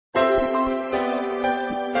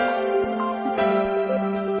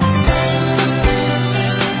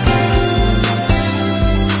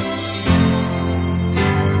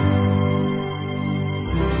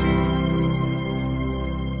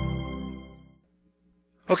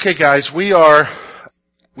Okay, guys, we are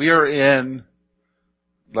in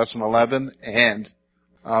lesson 11, and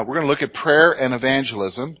we're going to look at prayer and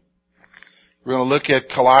evangelism. We're going to look at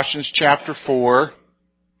Colossians chapter 4,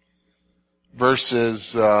 verses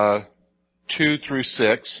 2 through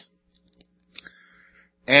 6.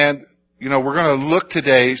 And, we're going to look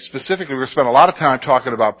today, specifically, we're going to spend a lot of time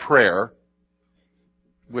talking about prayer,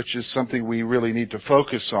 which is something we really need to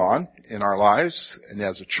focus on in our lives and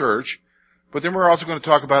as a church. But then we're also going to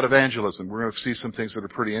talk about evangelism. We're going to see some things that are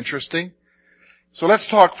pretty interesting. So let's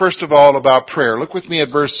talk first of all about prayer. Look with me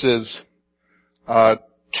at verses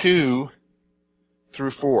 2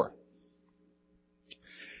 through 4.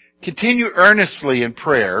 Continue earnestly in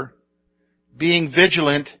prayer, being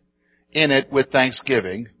vigilant in it with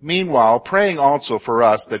thanksgiving. Meanwhile, praying also for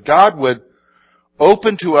us that God would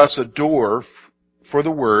open to us a door for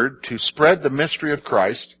the word to spread the mystery of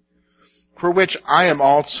Christ, for which I am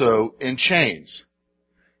also in chains,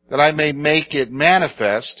 that I may make it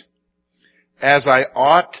manifest as I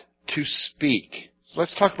ought to speak. So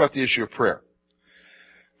let's talk about the issue of prayer.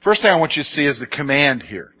 First thing I want you to see is the command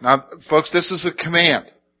here. Now, folks, this is a command.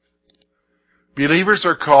 Believers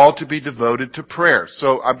are called to be devoted to prayer.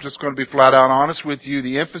 So I'm just going to be flat out honest with you.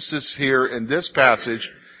 The emphasis here in this passage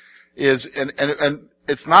is, and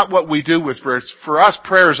it's not what we do with prayer. For us,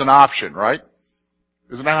 prayer is an option, right?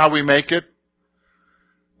 Isn't that how we make it?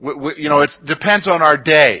 It depends on our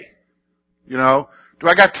day. Do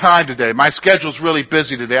I got time today? My schedule's really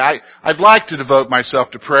busy today. I'd like to devote myself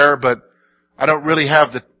to prayer, but I don't really have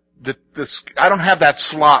I don't have that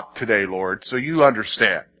slot today, Lord, so you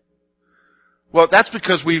understand. Well, that's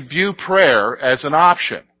because we view prayer as an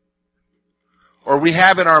option. Or we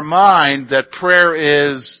have in our mind that prayer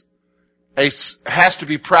has to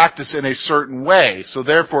be practiced in a certain way, so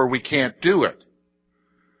therefore we can't do it.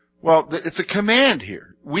 Well, it's a command here.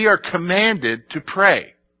 We are commanded to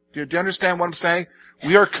pray. Do you understand what I'm saying?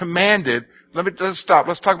 We are commanded. Let's stop.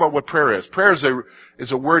 Let's talk about what prayer is. Prayer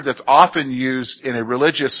is a word that's often used in a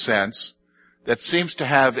religious sense that seems to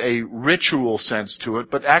have a ritual sense to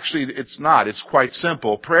it, but actually it's not. It's quite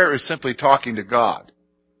simple. Prayer is simply talking to God.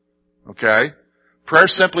 Okay? Prayer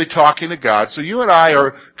is simply talking to God. So you and I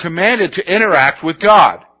are commanded to interact with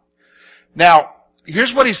God. Now,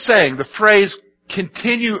 here's what he's saying. The phrase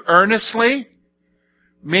continue earnestly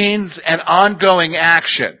means an ongoing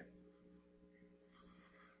action.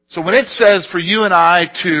 So when it says for you and I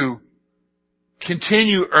to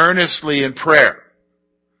continue earnestly in prayer,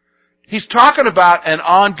 he's talking about an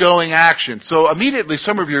ongoing action. So immediately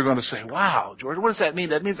some of you are going to say, wow, George, what does that mean?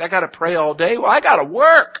 That means I got to pray all day? Well, I got to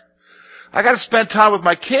work. I got to spend time with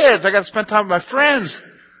my kids. I got to spend time with my friends.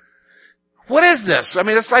 What is this? I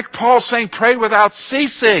mean, it's like Paul saying pray without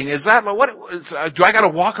ceasing. Is that, do I got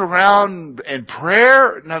to walk around in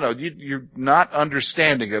prayer? No, you're not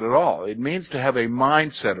understanding it at all. It means to have a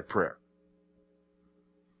mindset of prayer.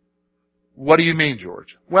 What do you mean,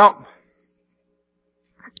 George? Well,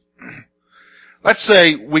 let's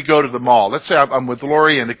say we go to the mall. Let's say I'm with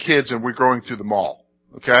Lori and the kids and we're going through the mall.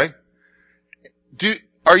 Okay?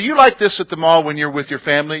 Are you like this at the mall when you're with your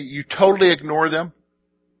family? You totally ignore them?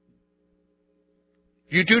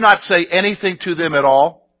 You do not say anything to them at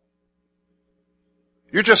all?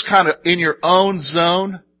 You're just kind of in your own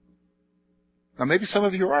zone? Now maybe some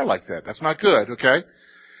of you are like that. That's not good, okay?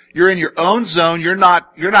 You're in your own zone. You're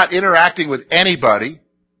not interacting with anybody.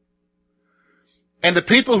 And the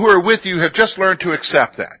people who are with you have just learned to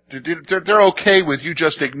accept that. They're okay with you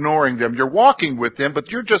just ignoring them. You're walking with them, but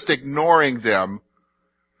you're just ignoring them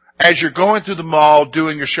as you're going through the mall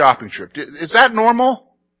doing your shopping trip. Is that normal?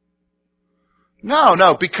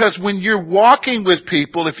 No, because when you're walking with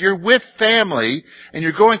people, if you're with family and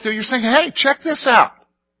you're going through, you're saying, hey, check this out.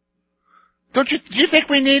 Do you think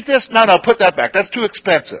we need this? No, put that back. That's too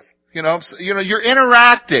expensive. You're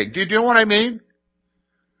interacting. Do you know what I mean?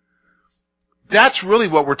 That's really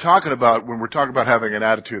what we're talking about when we're talking about having an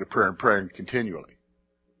attitude of prayer and praying continually.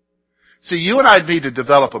 See, you and I need to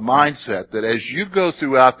develop a mindset that as you go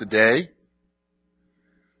throughout the day,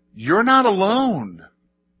 you're not alone.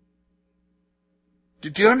 Do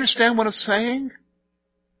you understand what I'm saying?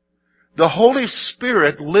 The Holy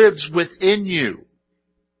Spirit lives within you.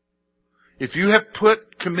 If you have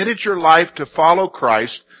committed your life to follow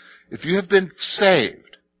Christ, if you have been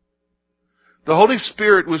saved, the Holy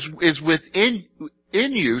Spirit is within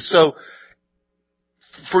you. So,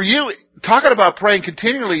 for you, talking about praying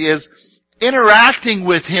continually is interacting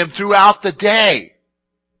with Him throughout the day.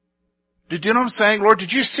 Did you know what I'm saying? Lord,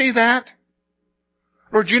 did you see that?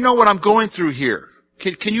 Lord, do you know what I'm going through here?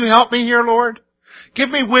 Can you help me here, Lord? Give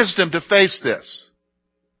me wisdom to face this.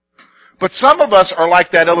 But some of us are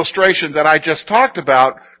like that illustration that I just talked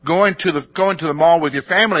about, going to the mall with your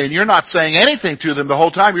family, and you're not saying anything to them the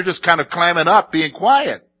whole time. You're just kind of clamming up, being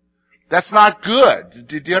quiet. That's not good.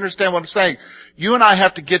 Do you understand what I'm saying? You and I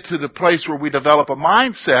have to get to the place where we develop a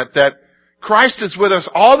mindset that Christ is with us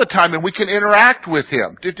all the time and we can interact with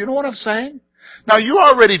Him. Do you know what I'm saying? Now, you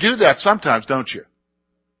already do that sometimes, don't you?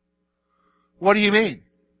 What do you mean?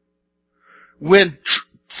 When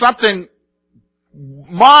something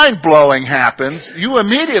mind-blowing happens, you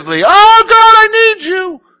immediately, oh God, I need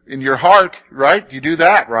you, in your heart, right? You do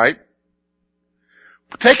that, right?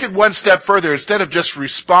 Take it one step further. Instead of just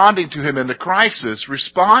responding to Him in the crisis,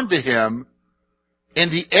 respond to Him in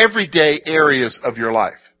the everyday areas of your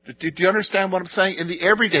life. Do you understand what I'm saying? In the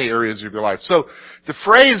everyday areas of your life. So the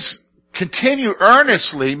phrase continue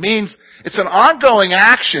earnestly means it's an ongoing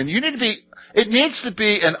action. It needs to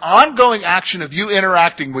be an ongoing action of you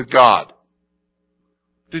interacting with God.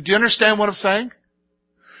 Do you understand what I'm saying?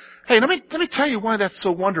 Hey, let me tell you why that's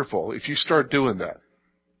so wonderful if you start doing that.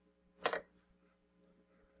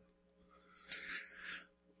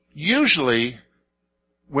 Usually,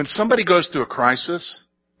 when somebody goes through a crisis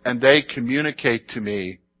and they communicate to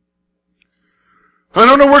me, I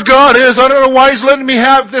don't know where God is, I don't know why He's letting me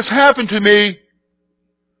have this happen to me.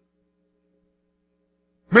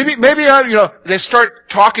 Maybe they start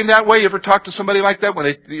talking that way. You ever talk to somebody like that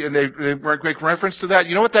when they make reference to that?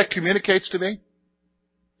 You know what that communicates to me?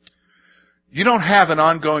 You don't have an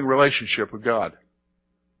ongoing relationship with God.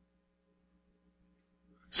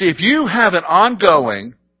 See, if you have an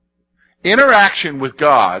ongoing interaction with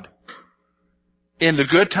God in the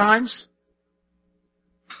good times,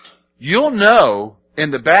 you'll know in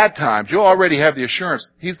the bad times, you'll already have the assurance,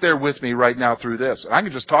 He's there with me right now through this. I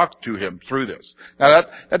can just talk to Him through this. Now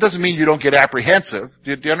that doesn't mean you don't get apprehensive.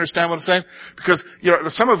 Do you understand what I'm saying? Because,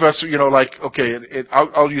 some of us,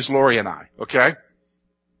 I'll use Lori and I, okay?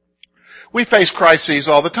 We face crises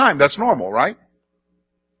all the time. That's normal, right?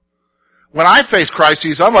 When I face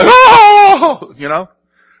crises, I'm like, oh!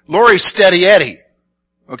 Lori's steady Eddie,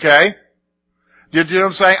 okay? Do you know what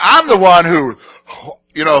I'm saying? I'm the one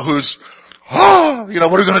who's,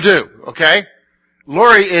 what are we going to do? Okay?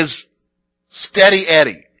 Lori is steady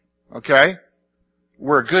Eddie. Okay?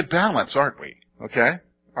 We're a good balance, aren't we? Okay?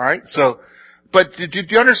 Alright? But do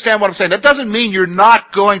you understand what I'm saying? That doesn't mean you're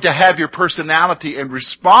not going to have your personality and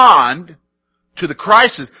respond to the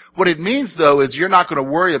crisis. What it means, though, is you're not going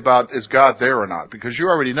to worry about is God there or not, because you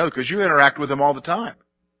already know, because you interact with Him all the time.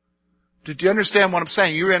 Do you understand what I'm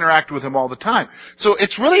saying? You interact with Him all the time. So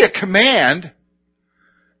it's really a command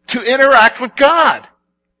to interact with God.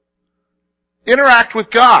 Interact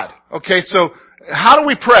with God. Okay, so how do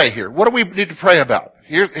we pray here? What do we need to pray about?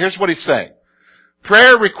 Here's what he's saying.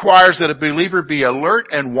 Prayer requires that a believer be alert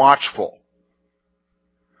and watchful.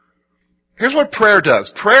 Here's what prayer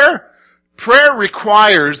does. Prayer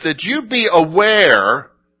requires that you be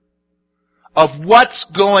aware of what's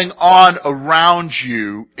going on around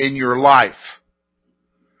you in your life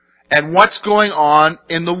and what's going on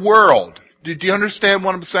in the world. Do you understand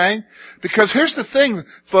what I'm saying? Because here's the thing,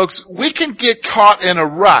 folks, we can get caught in a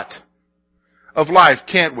rut of life,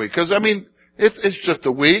 can't we? Because, it's just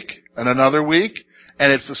a week and another week,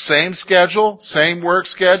 and it's the same schedule, same work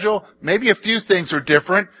schedule. Maybe a few things are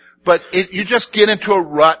different, but you just get into a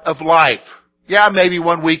rut of life. Yeah, maybe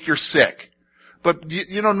one week you're sick. But,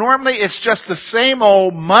 normally it's just the same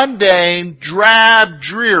old mundane, drab,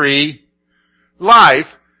 dreary life.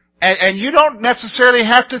 And you don't necessarily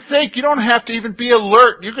have to think. You don't have to even be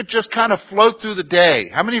alert. You could just kind of float through the day.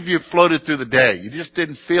 How many of you have floated through the day? You just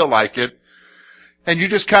didn't feel like it, and you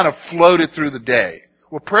just kind of floated through the day.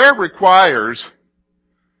 Well, prayer requires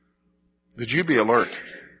that you be alert.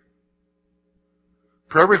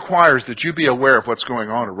 Prayer requires that you be aware of what's going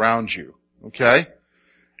on around you. Okay?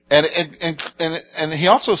 And he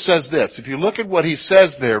also says this. If you look at what he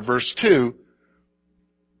says there, verse 2,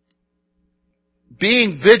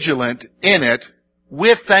 being vigilant in it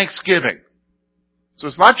with thanksgiving. So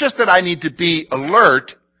it's not just that I need to be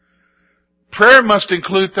alert. Prayer must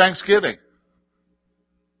include thanksgiving.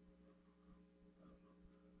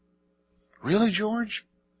 Really, George?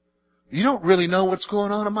 You don't really know what's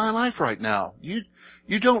going on in my life right now. You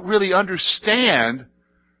don't really understand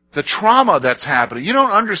the trauma that's happening. You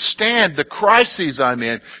don't understand the crises I'm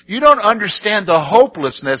in. You don't understand the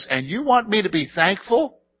hopelessness, and you want me to be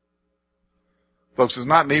thankful? Folks, it's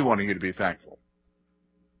not me wanting you to be thankful.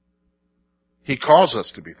 He calls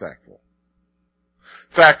us to be thankful.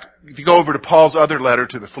 In fact, if you go over to Paul's other letter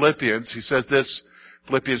to the Philippians, he says this,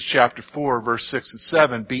 Philippians chapter 4, verse 6 and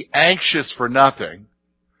 7, be anxious for nothing.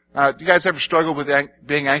 Do you guys ever struggle with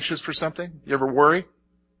being anxious for something? You ever worry?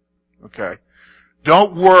 Okay?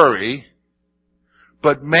 Don't worry,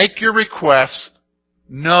 but make your requests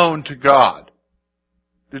known to God.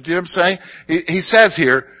 Did you hear what I'm saying? He says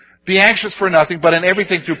here, be anxious for nothing, but in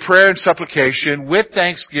everything through prayer and supplication, with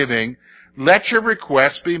thanksgiving, let your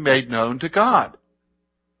requests be made known to God.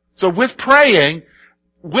 So with praying,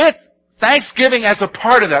 with thanksgiving as a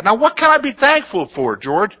part of that. Now what can I be thankful for,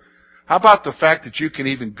 George? How about the fact that you can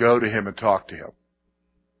even go to Him and talk to Him?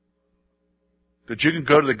 That you can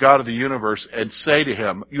go to the God of the universe and say to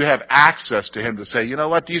Him, you have access to Him to say, you know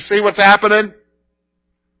what, do you see what's happening?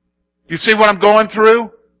 Do you see what I'm going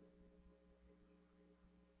through?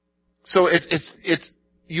 So it's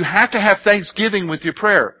you have to have thanksgiving with your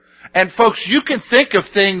prayer. And folks, you can think of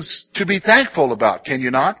things to be thankful about, can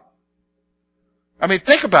you not? I mean,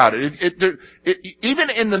 think about it. Even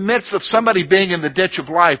in the midst of somebody being in the ditch of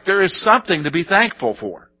life, there is something to be thankful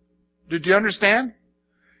for. Did you understand?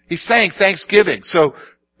 He's saying thanksgiving. So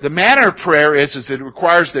the manner of prayer is that it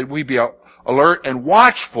requires that we be alert and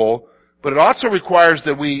watchful, but it also requires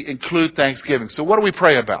that we include thanksgiving. So what do we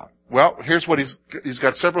pray about? Well, here's what he's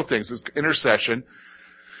got several things. His intercession.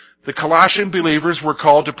 The Colossian believers were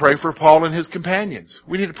called to pray for Paul and his companions.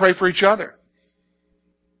 We need to pray for each other.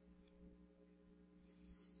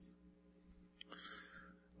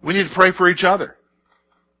 We need to pray for each other.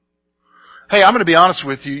 Hey, I'm going to be honest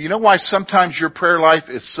with you. You know why sometimes your prayer life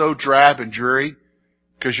is so drab and dreary?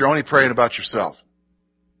 Because you're only praying about yourself.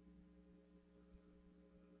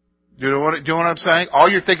 Do you know what I'm saying? All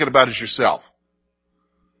you're thinking about is yourself.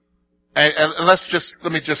 And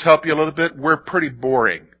let me just help you a little bit. We're pretty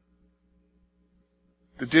boring.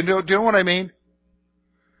 Do you know what I mean?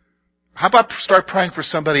 How about start praying for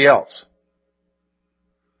somebody else?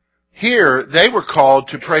 Here, they were called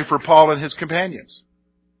to pray for Paul and his companions.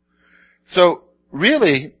 So,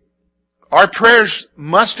 really, our prayers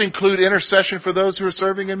must include intercession for those who are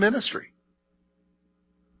serving in ministry.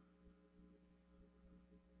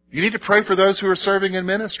 You need to pray for those who are serving in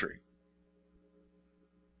ministry.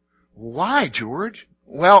 Why, George?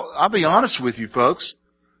 Well, I'll be honest with you, folks.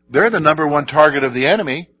 They're the number one target of the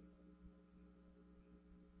enemy.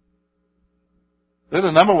 They're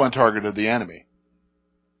the number one target of the enemy.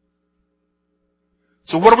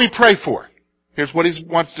 So what do we pray for? Here's what he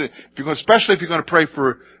wants to, especially if you're going to pray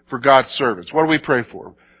for God's servants. What do we pray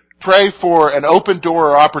for? Pray for an open door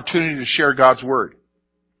or opportunity to share God's Word.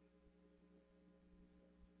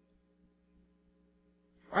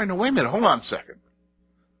 All right, now wait a minute. Hold on a second.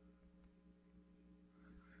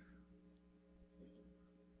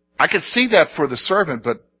 I could see that for the servant,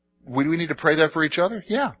 but we need to pray that for each other?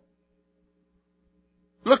 Yeah.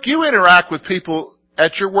 Look, you interact with people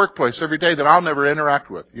at your workplace every day that I'll never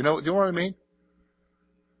interact with. Do you know what I mean?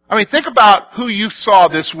 I mean, think about who you saw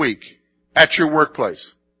this week at your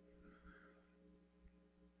workplace.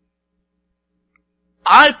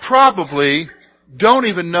 I probably don't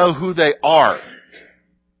even know who they are.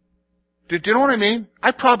 Do you know what I mean?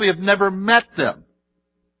 I probably have never met them.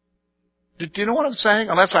 Do you know what I'm saying?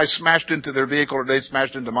 Unless I smashed into their vehicle or they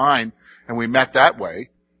smashed into mine and we met that way,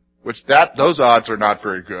 which those odds are not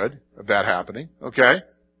very good of that happening, okay?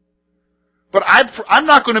 But I'm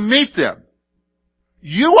not going to meet them.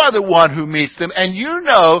 You are the one who meets them, and you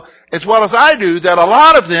know as well as I do that a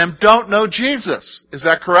lot of them don't know Jesus. Is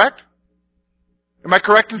that correct? Am I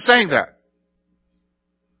correct in saying that?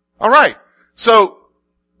 All right. So,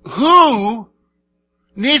 who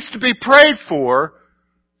needs to be prayed for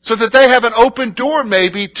so that they have an open door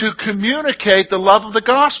maybe to communicate the love of the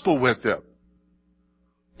gospel with them?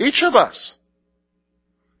 Each of us.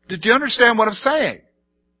 Did you understand what I'm saying?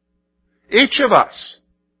 Each of us.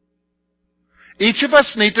 Each of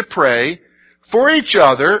us need to pray for each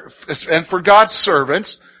other and for God's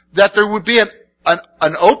servants that there would be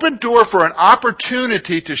an open door for an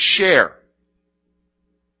opportunity to share.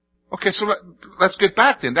 Okay, so let's get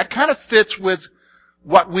back then. That kind of fits with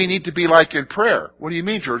what we need to be like in prayer. What do you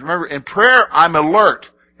mean, George? Remember, in prayer, I'm alert.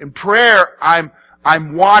 In prayer, I'm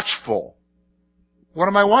watchful. What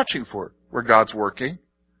am I watching for? Where God's working.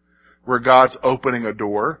 Where God's opening a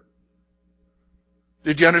door.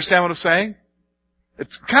 Did you understand what I'm saying?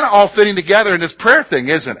 It's kind of all fitting together in this prayer thing,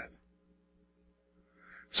 isn't it?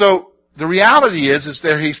 So, the reality is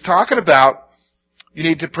that he's talking about you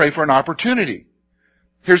need to pray for an opportunity.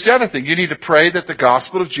 Here's the other thing. You need to pray that the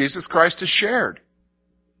gospel of Jesus Christ is shared.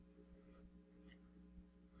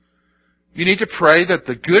 You need to pray that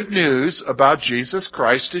the good news about Jesus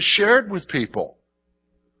Christ is shared with people.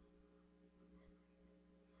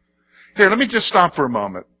 Here, let me just stop for a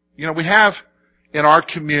moment. We have in our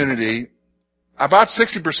community, about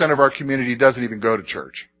 60% of our community doesn't even go to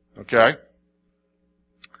church. Okay?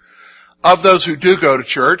 of those who do go to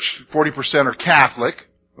church, 40% are Catholic,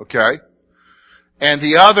 okay? And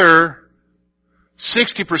the other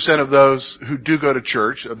 60% of those who do go to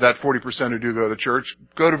church, of that 40% who do go to church,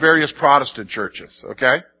 go to various Protestant churches,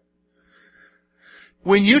 okay?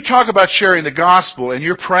 When you talk about sharing the gospel and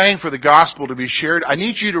you're praying for the gospel to be shared, I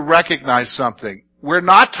need you to recognize something. We're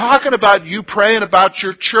not talking about you praying about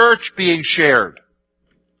your church being shared.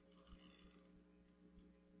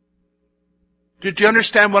 Do you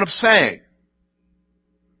understand what I'm saying?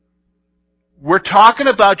 We're talking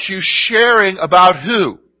about you sharing about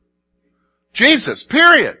who? Jesus,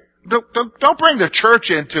 period. Don't bring the church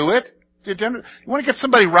into it. You want to get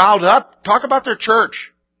somebody riled up? Talk about their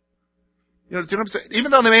church. You know what I'm saying?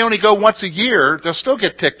 Even though they may only go once a year, they'll still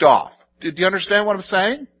get ticked off. Do you understand what I'm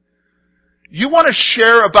saying? You want to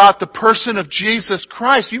share about the person of Jesus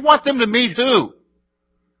Christ. You want them to meet who?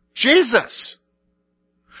 Jesus.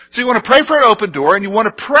 So you want to pray for an open door, and you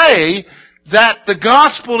want to pray that the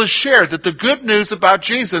gospel is shared, that the good news about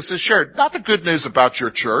Jesus is shared. Not the good news about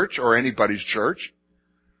your church or anybody's church.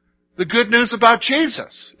 The good news about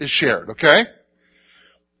Jesus is shared, okay?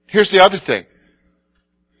 Here's the other thing.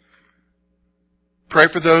 Pray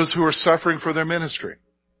for those who are suffering for their ministry.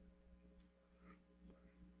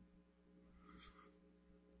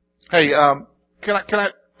 Hey, can I,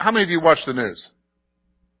 how many of you watch the news?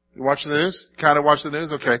 You watch the news? Kind of watch the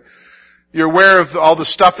news? Okay. You're aware of all the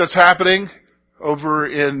stuff that's happening over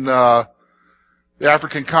in the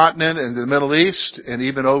African continent and the Middle East and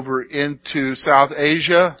even over into South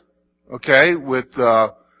Asia, okay, with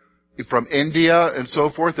from India and so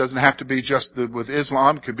forth. Doesn't have to be just with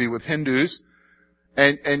Islam. It could be with Hindus.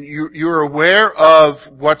 And you're aware of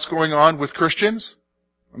what's going on with Christians?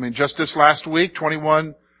 I mean, just this last week,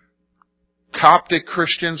 21 Coptic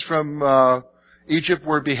Christians from Egypt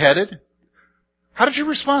were beheaded. How did you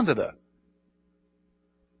respond to that?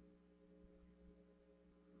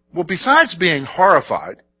 Well, besides being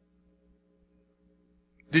horrified,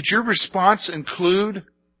 did your response include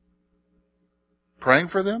praying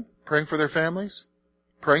for them, praying for their families,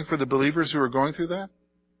 praying for the believers who are going through that?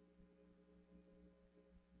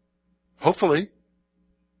 Hopefully.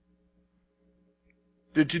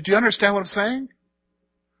 Do you understand what I'm saying?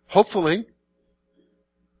 Hopefully.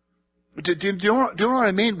 Do you know what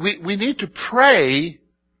I mean? We need to pray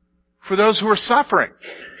for those who are suffering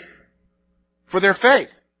for their faith.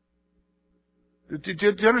 Do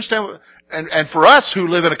you understand? And for us who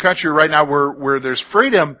live in a country right now where there's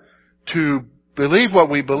freedom to believe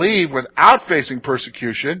what we believe without facing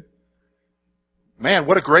persecution, man,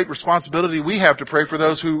 what a great responsibility we have to pray for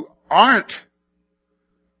those who aren't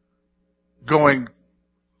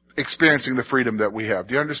experiencing the freedom that we have.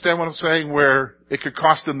 Do you understand what I'm saying? Where it could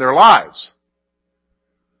cost them their lives.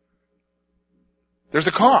 There's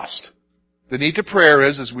a cost. The need to prayer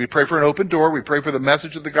is we pray for an open door, we pray for the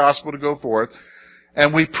message of the gospel to go forth,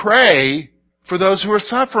 and we pray for those who are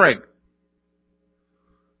suffering.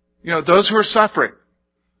 You know, those who are suffering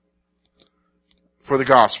for the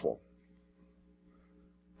gospel.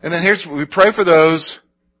 And then we pray for those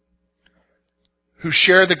who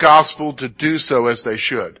share the gospel to do so as they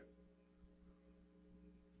should.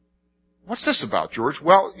 What's this about, George?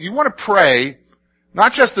 Well, you want to pray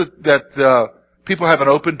not just that people have an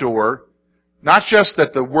open door, not just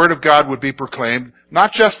that the Word of God would be proclaimed,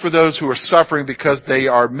 not just for those who are suffering because they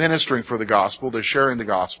are ministering for the gospel, they're sharing the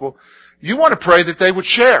gospel. You want to pray that they would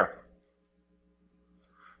share.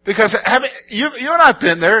 Because you and I have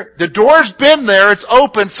been there. The door's been there. It's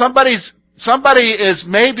open. Somebody is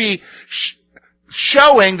maybe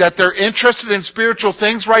showing that they're interested in spiritual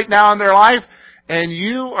things right now in their life, and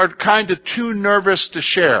you are kind of too nervous to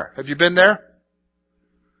share. Have you been there?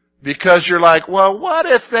 Because you're like, well, what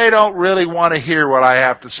if they don't really want to hear what I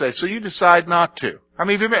have to say? So you decide not to. I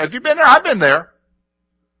mean, have you been there? I've been there.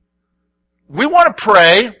 We want to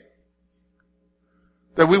pray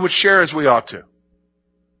that we would share as we ought to.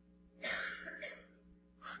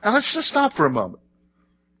 Now let's just stop for a moment.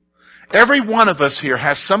 Every one of us here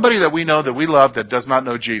has somebody that we know that we love that does not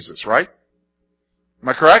know Jesus, right? Am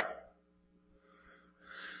I correct?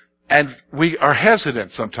 And we are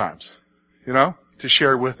hesitant sometimes, to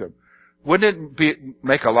share with them. Wouldn't it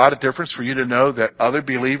make a lot of difference for you to know that other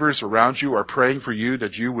believers around you are praying for you,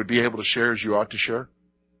 that you would be able to share as you ought to share?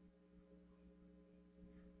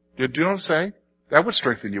 Do you know what I'm saying? That would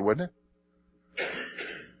strengthen you, wouldn't it?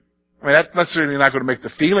 I mean, that's necessarily not going to make the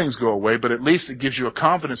feelings go away, but at least it gives you a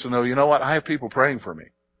confidence to know, you know what, I have people praying for me.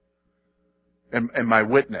 And my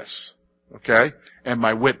witness. Okay? And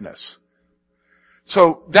my witness.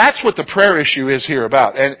 So that's what the prayer issue is here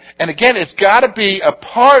about. And again, it's got to be a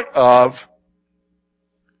part of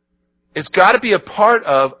It's got to be a part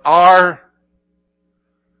of our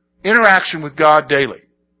interaction with God daily.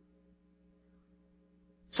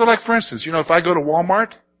 So like for instance, if I go to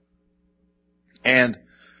Walmart and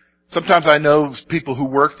sometimes I know people who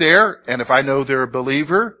work there, and if I know they're a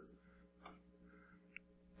believer,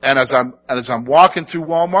 and as I'm walking through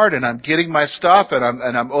Walmart and I'm getting my stuff and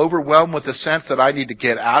I'm overwhelmed with the sense that I need to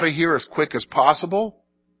get out of here as quick as possible,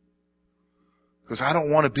 because I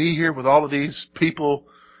don't want to be here with all of these people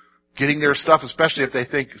getting their stuff, especially if they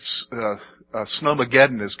think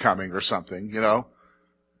Snowmageddon is coming or something,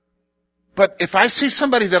 But if I see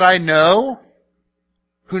somebody that I know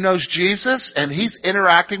who knows Jesus and he's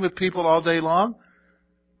interacting with people all day long,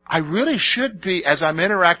 I really should be, as I'm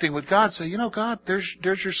interacting with God, say, God, there's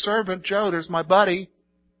your servant, Joe, there's my buddy.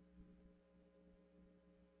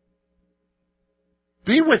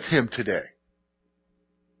 Be with him today.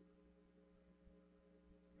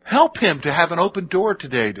 Help him to have an open door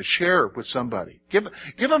today to share with somebody. Give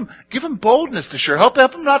him boldness to share. Help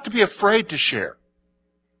him not to be afraid to share.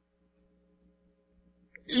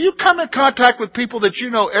 You come in contact with people that you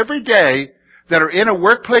know every day that are in a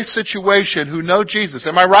workplace situation who know Jesus.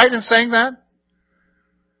 Am I right in saying that?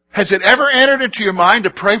 Has it ever entered into your mind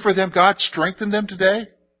to pray for them? God, strengthen them today.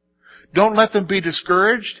 Don't let them be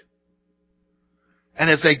discouraged. And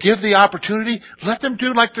as they give the opportunity, let them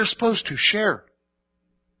do like they're supposed to, share.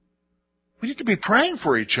 We need to be praying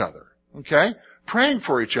for each other, okay? Praying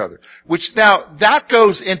for each other. Which now, that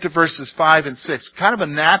goes into verses 5 and 6. Kind of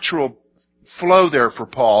a natural flow there for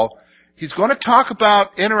Paul. He's going to talk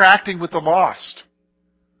about interacting with the lost.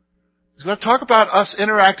 He's going to talk about us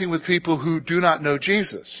interacting with people who do not know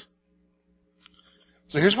Jesus.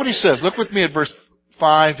 So here's what he says. Look with me at verse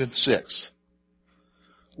 5 and 6.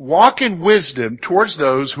 Walk in wisdom towards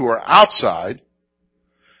those who are outside,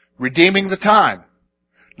 redeeming the time.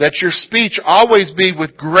 Let your speech always be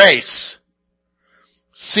with grace,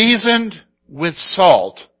 seasoned with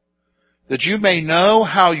salt, that you may know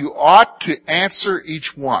how you ought to answer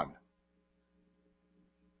each one.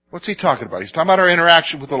 What's he talking about? He's talking about our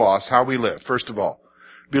interaction with the lost, how we live, first of all.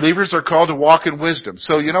 Believers are called to walk in wisdom.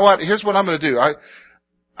 So you know what? Here's what I'm going to do.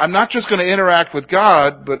 I'm not just going to interact with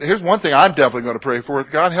God, but here's one thing I'm definitely going to pray for.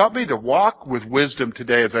 God, help me to walk with wisdom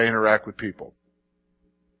today as I interact with people.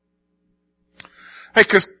 Hey,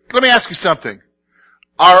 Chris, let me ask you something.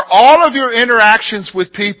 Are all of your interactions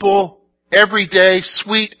with people every day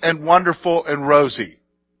sweet and wonderful and rosy?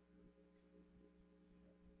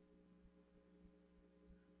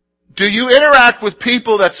 Do you interact with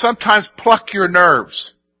people that sometimes pluck your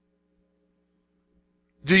nerves?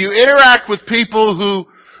 Do you interact with people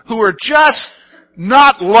who are just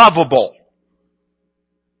not lovable?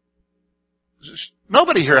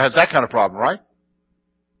 Nobody here has that kind of problem, right?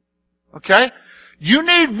 Okay? You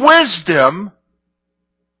need wisdom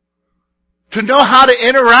to know how to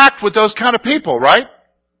interact with those kind of people, right?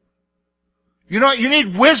 You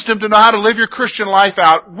need wisdom to know how to live your Christian life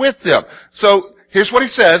out with them. So, here's what he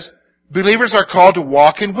says. Believers are called to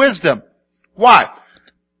walk in wisdom. Why?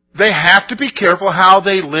 They have to be careful how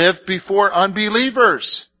they live before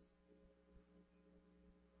unbelievers.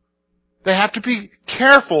 They have to be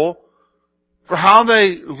careful for how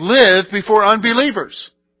they live before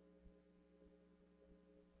unbelievers.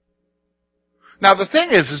 Now the thing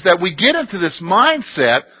is that we get into this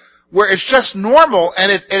mindset where it's just normal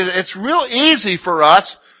and it's real easy for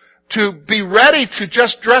us to be ready to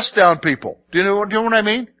just dress down people. Do you know what I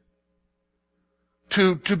mean?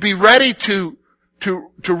 To be ready to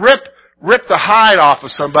rip the hide off of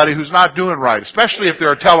somebody who's not doing right, especially if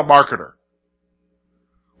they're a telemarketer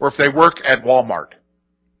or if they work at Walmart.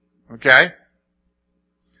 Okay?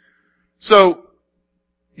 So,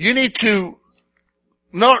 you need to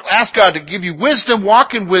ask God to give you wisdom,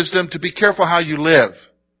 walk in wisdom, to be careful how you live.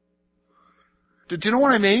 Do you know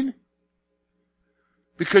what I mean?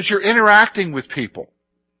 Because you're interacting with people.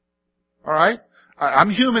 Alright? I'm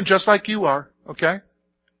human just like you are. Okay?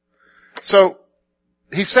 So,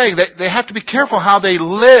 he's saying that they have to be careful how they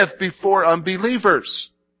live before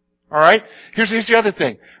unbelievers. Alright? Here's the other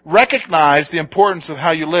thing. Recognize the importance of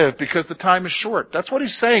how you live because the time is short. That's what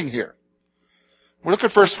he's saying here. We'll look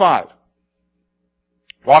at verse 5.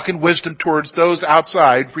 Walk in wisdom towards those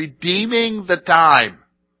outside, redeeming the time.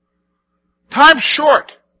 Time's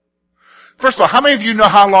short. First of all, how many of you know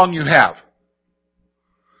how long you have?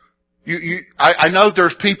 I know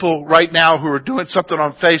there's people right now who are doing something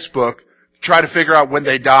on Facebook to try to figure out when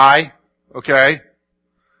they die. Okay?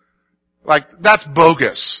 Like, that's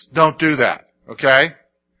bogus. Don't do that. Okay?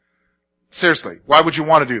 Seriously. Why would you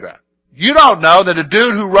want to do that? You don't know that a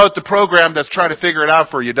dude who wrote the program that's trying to figure it out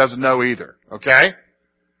for you doesn't know either. Okay?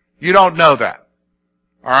 You don't know that.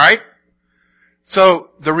 Alright?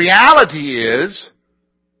 So the reality is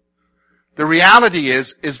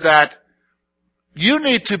that you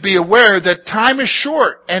need to be aware that time is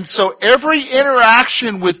short. And so every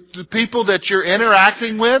interaction with the people that you're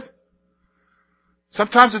interacting with,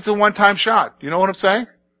 sometimes it's a one-time shot. You know what I'm saying?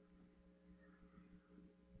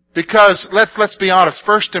 Because let's be honest,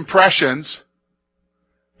 first impressions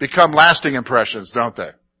become lasting impressions, don't they?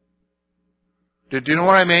 Do you know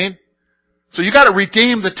what I mean? So you got to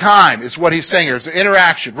redeem the time, is what he's saying here. It's an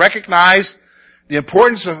interaction. Recognize the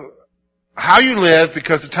importance of how you live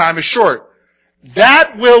because the time is short.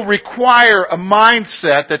 That will require a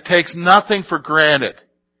mindset that takes nothing for granted.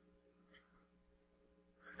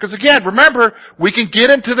 Because again, remember, we can get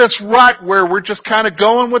into this rut where we're just kind of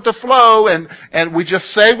going with the flow and we just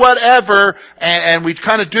say whatever and we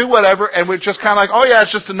kind of do whatever and we're just kind of like, oh yeah,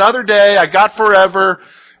 it's just another day, I got forever,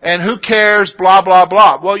 and who cares, blah, blah,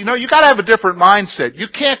 blah. Well, you gotta have a different mindset. You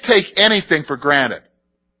can't take anything for granted.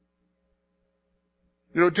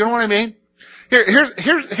 Do you know what I mean?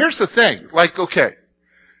 Here's the thing. Like, okay,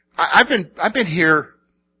 I've been here,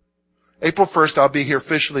 April 1st, I'll be here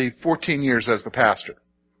officially 14 years as the pastor.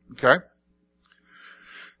 Okay?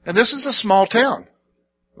 And this is a small town.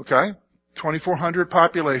 Okay? 2,400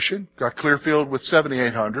 population. Got Clearfield with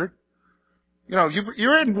 7,800.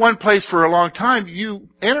 You're in one place for a long time.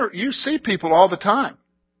 You see people all the time.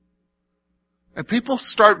 And people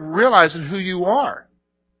start realizing who you are.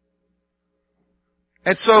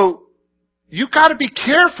 And so, you gotta be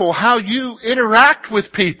careful how you interact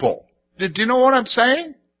with people. Do you know what I'm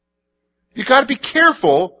saying? You gotta be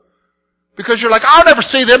careful because you're like, I'll never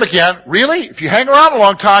see them again. Really? If you hang around a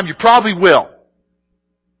long time, you probably will.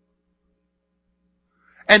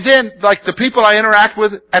 And then, like the people I interact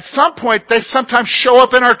with, at some point, they sometimes show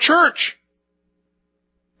up in our church.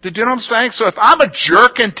 Do you know what I'm saying? So if I'm a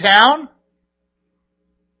jerk in town,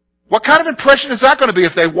 what kind of impression is that going to be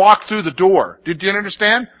if they walk through the door? Do you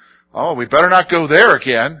understand? Oh, we better not go there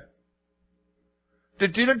again. Do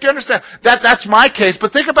you understand? That's my case,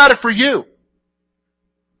 but think about it for you.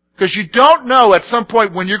 Because you don't know at some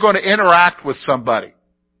point when you're going to interact with somebody.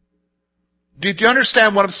 Do you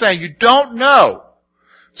understand what I'm saying? You don't know.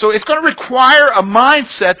 So it's going to require a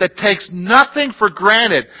mindset that takes nothing for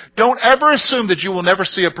granted. Don't ever assume that you will never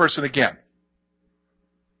see a person again.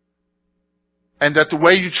 And that the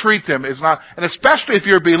way you treat them is not, and especially if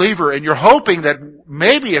you're a believer and you're hoping that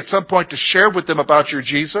maybe at some point to share with them about your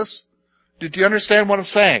Jesus. Do you understand what I'm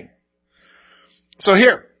saying? So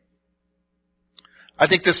here, I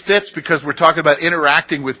think this fits because we're talking about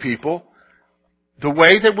interacting with people. The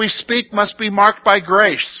way that we speak must be marked by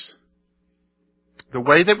grace. The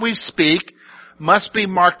way that we speak must be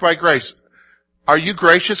marked by grace. Are you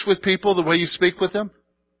gracious with people the way you speak with them?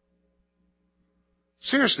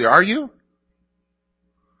 Seriously, are you?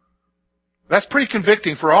 That's pretty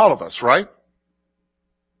convicting for all of us, right?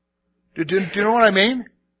 Do you know what I mean?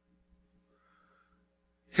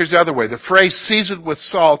 Here's the other way. The phrase seasoned with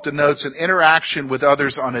salt denotes an interaction with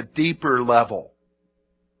others on a deeper level.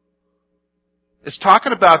 It's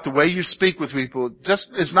talking about the way you speak with people.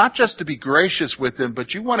 It's not just to be gracious with them,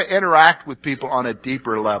 but you want to interact with people on a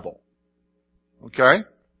deeper level. Okay?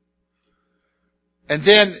 And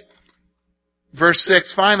then, verse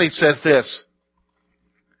 6 finally says this.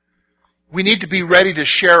 We need to be ready to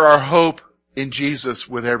share our hope in Jesus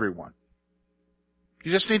with everyone.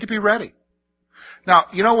 You just need to be ready. Now,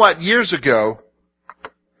 you know what? Years ago,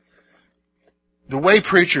 the way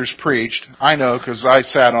preachers preached, I know because I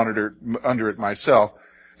sat under it myself,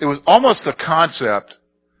 it was almost the concept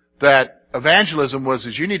that evangelism was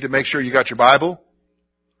is you need to make sure you got your Bible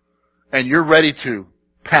and you're ready to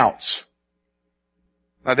pounce.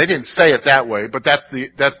 Now, they didn't say it that way, but that's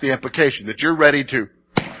the implication, that you're ready to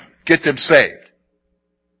get them saved.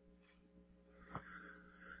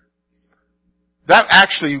 That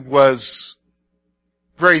actually was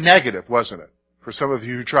very negative, wasn't it? For some of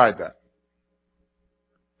you who tried that.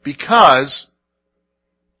 Because,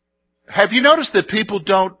 have you noticed that people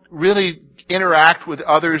don't really interact with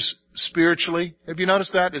others spiritually? Have you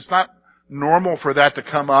noticed that? It's not normal for that to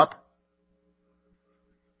come up.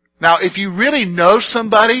 Now, if you really know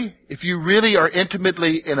somebody, if you really are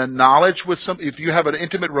intimately in a knowledge with if you have an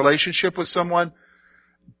intimate relationship with someone,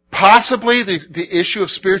 possibly the issue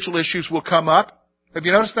of spiritual issues will come up. Have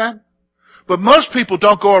you noticed that? But most people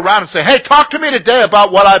don't go around and say, hey, talk to me today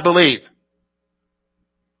about what I believe.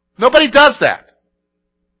 Nobody does that.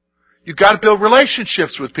 You've got to build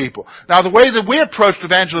relationships with people. Now, the way that we approached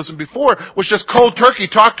evangelism before was just cold turkey,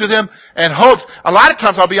 talk to them, and hopes. A lot of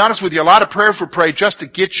times, I'll be honest with you, a lot of prayers were prayed just to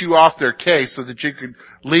get you off their case so that you could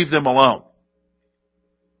leave them alone.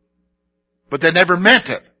 But they never meant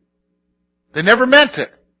it. They never meant it.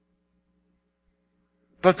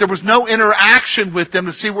 But there was no interaction with them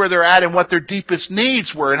to see where they're at and what their deepest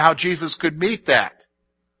needs were and how Jesus could meet that.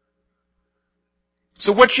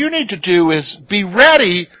 So what you need to do is be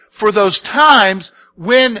ready for those times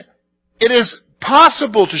when it is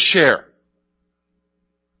possible to share.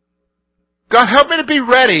 God, help me to be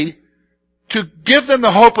ready to give them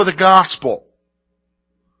the hope of the gospel.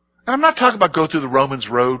 And I'm not talking about go through the Romans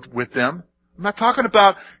road with them. I'm not talking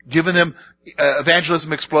about giving them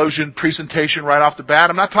evangelism explosion presentation right off the bat.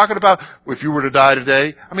 I'm not talking about if you were to die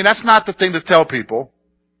today. I mean, that's not the thing to tell people.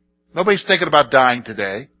 Nobody's thinking about dying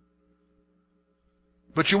today.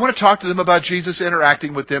 But you want to talk to them about Jesus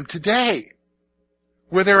interacting with them today,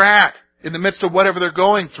 where they're at, in the midst of whatever they're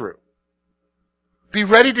going through. Be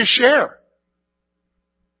ready to share.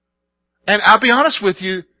 And I'll be honest with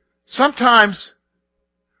you, sometimes,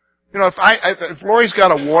 if Lori's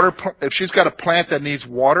got if she's got a plant that needs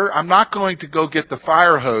water, I'm not going to go get the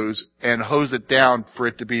fire hose and hose it down for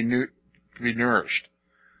it to be nourished.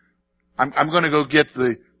 I'm going to go get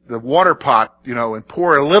the water pot, and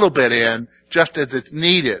pour a little bit in just as it's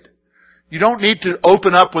needed. You don't need to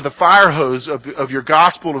open up with a fire hose of your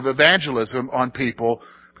gospel of evangelism on people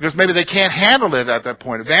because maybe they can't handle it at that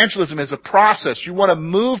point. Evangelism is a process. You want to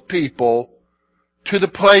move people to the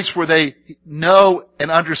place where they know and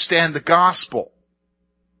understand the gospel.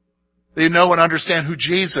 They know and understand who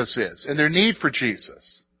Jesus is and their need for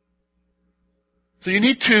Jesus. So you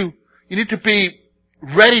need to be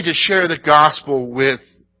ready to share the gospel with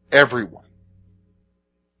everyone.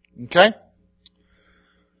 Okay?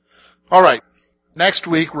 All right. Next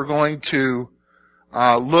week we're going to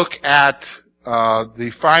look at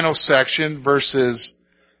the final section, verses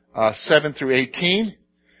 7 through 18.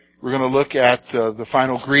 We're going to look at the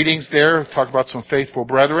final greetings there, talk about some faithful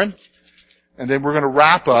brethren, and then we're going to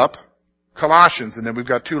wrap up Colossians, and then we've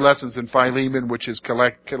got 2 lessons in Philemon, which is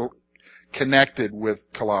connected with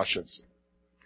Colossians.